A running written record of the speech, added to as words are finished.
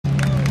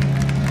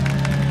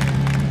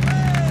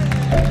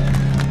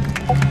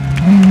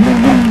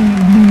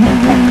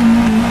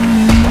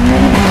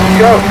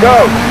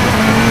go.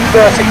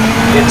 30,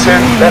 into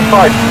left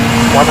 5,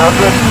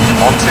 100,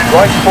 onto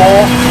right 4,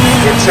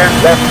 into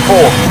left 4,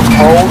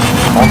 hold,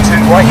 onto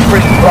right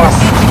 3 plus,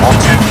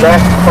 onto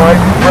left 5,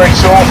 brake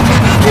short,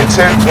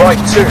 into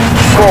right 2,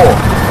 4,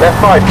 left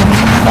 5,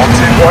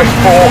 onto right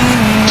 4,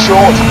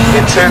 short,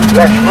 into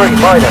left 3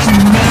 minus,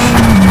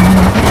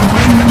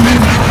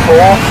 4,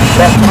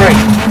 left 3,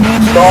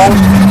 long,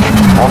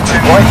 onto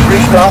right 3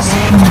 plus,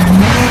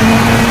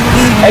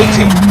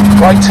 80,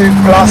 right 2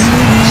 plus,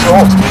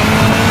 short,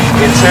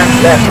 into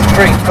left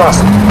 3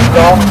 plus,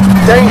 long,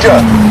 danger,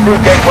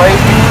 through gateway,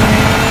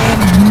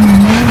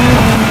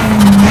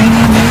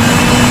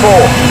 4,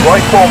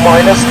 right 4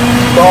 minus,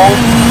 long,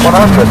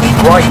 100,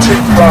 right 2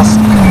 plus,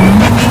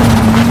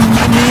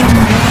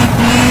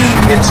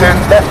 into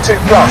left 2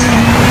 plus,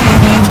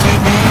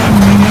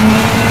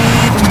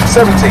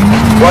 70,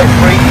 right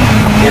 3,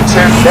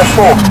 into left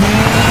 4,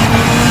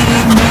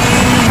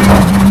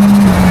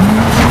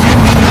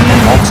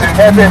 onto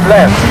hairpin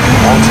left,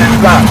 onto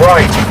flat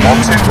right,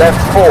 onto left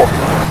 4.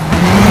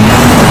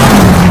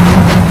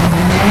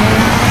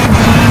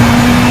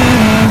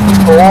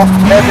 4,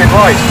 hairpin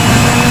right.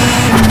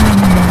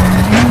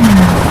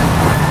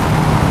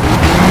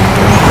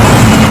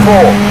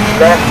 4,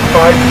 left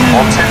 5,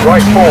 onto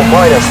right 4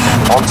 minus,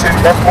 onto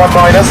left 1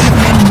 minus,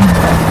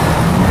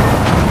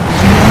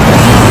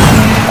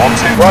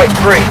 onto right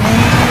 3,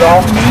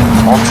 long,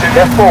 onto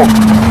left 4,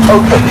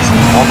 opens,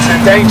 onto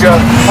danger,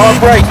 hard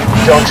brake,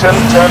 junction,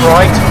 turn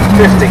right,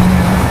 50,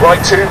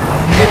 right 2,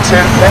 into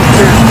left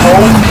 2,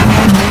 hold,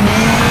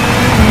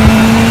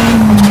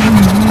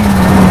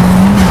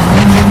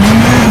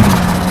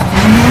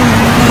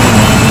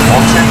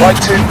 onto right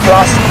 2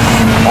 plus,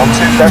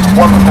 onto left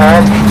 1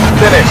 and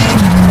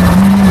finished.